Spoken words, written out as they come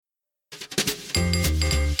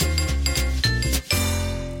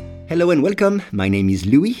Hello and welcome, my name is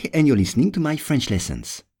Louis and you're listening to my French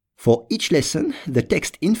lessons. For each lesson, the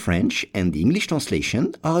text in French and the English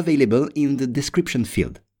translation are available in the description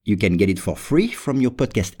field. You can get it for free from your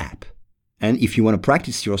podcast app. And if you want to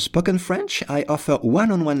practice your spoken French, I offer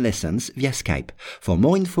one-on-one lessons via Skype. For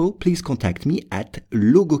more info, please contact me at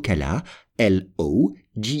logokala, Logokala,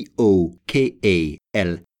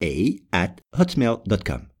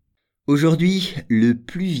 @hotmail.com. Aujourd'hui, le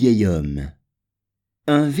plus vieil homme.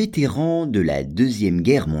 Un vétéran de la Deuxième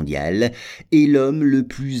Guerre mondiale est l'homme le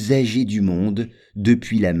plus âgé du monde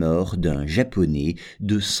depuis la mort d'un Japonais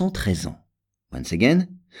de 113 ans. Once again,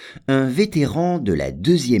 un vétéran de la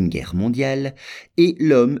Deuxième Guerre mondiale est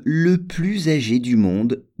l'homme le plus âgé du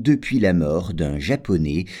monde depuis la mort d'un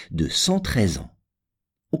Japonais de 113 ans.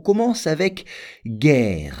 On commence avec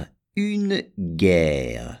guerre, une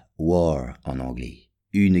guerre, war en anglais,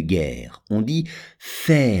 une guerre. On dit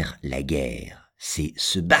faire la guerre. C'est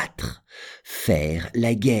se battre, faire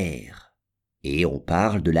la guerre. Et on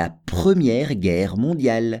parle de la Première Guerre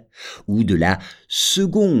mondiale ou de la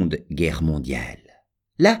Seconde Guerre mondiale.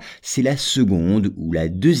 Là, c'est la seconde ou la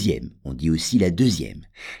deuxième, on dit aussi la Deuxième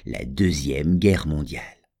Guerre mondiale.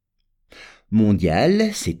 Mondial,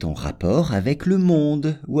 c'est en rapport avec le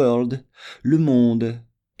monde, world, le monde.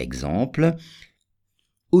 Exemple,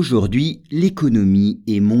 aujourd'hui, l'économie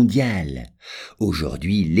est mondiale.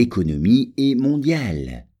 Aujourd'hui, l'économie est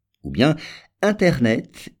mondiale. Ou bien,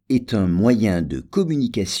 Internet est un moyen de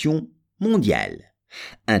communication mondial.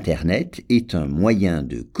 Internet est un moyen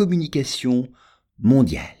de communication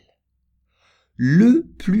mondial. Le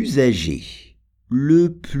plus âgé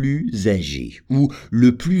ou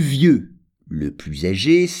le plus vieux. Le plus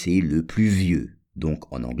âgé, c'est le plus vieux.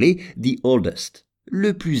 Donc, en anglais, the oldest.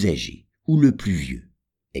 Le plus âgé ou le plus vieux.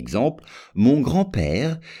 Exemple, mon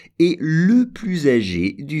grand-père est le plus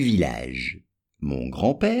âgé du village. Mon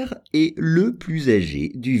grand-père est le plus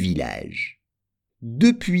âgé du village.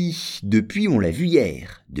 Depuis, on l'a vu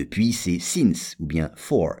hier. Depuis, c'est since ou bien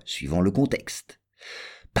for, suivant le contexte.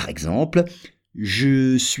 Par exemple,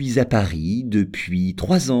 je suis à Paris depuis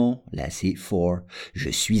 3 ans. Là, c'est for. Je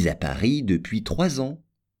suis à Paris depuis 3 ans.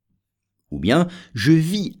 Ou bien, je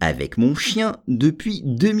vis avec mon chien depuis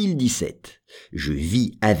 2017. Je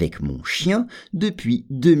vis avec mon chien depuis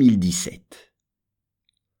 2017.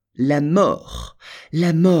 La mort,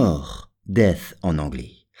 death en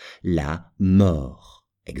anglais. La mort.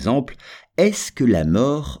 Exemple, est-ce que la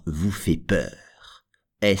mort vous fait peur?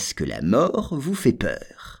 Est-ce que la mort vous fait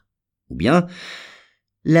peur? Ou bien,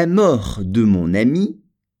 la mort de mon ami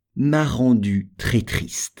m'a rendu très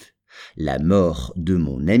triste. La mort de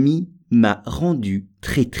mon ami m'a rendu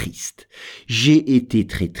très triste. J'ai été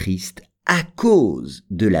très triste à cause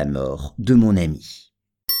de la mort de mon ami.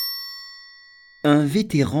 Un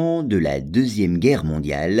vétéran de la Deuxième Guerre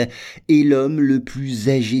mondiale est l'homme le plus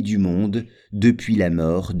âgé du monde depuis la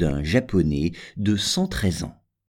mort d'un Japonais de 113 ans.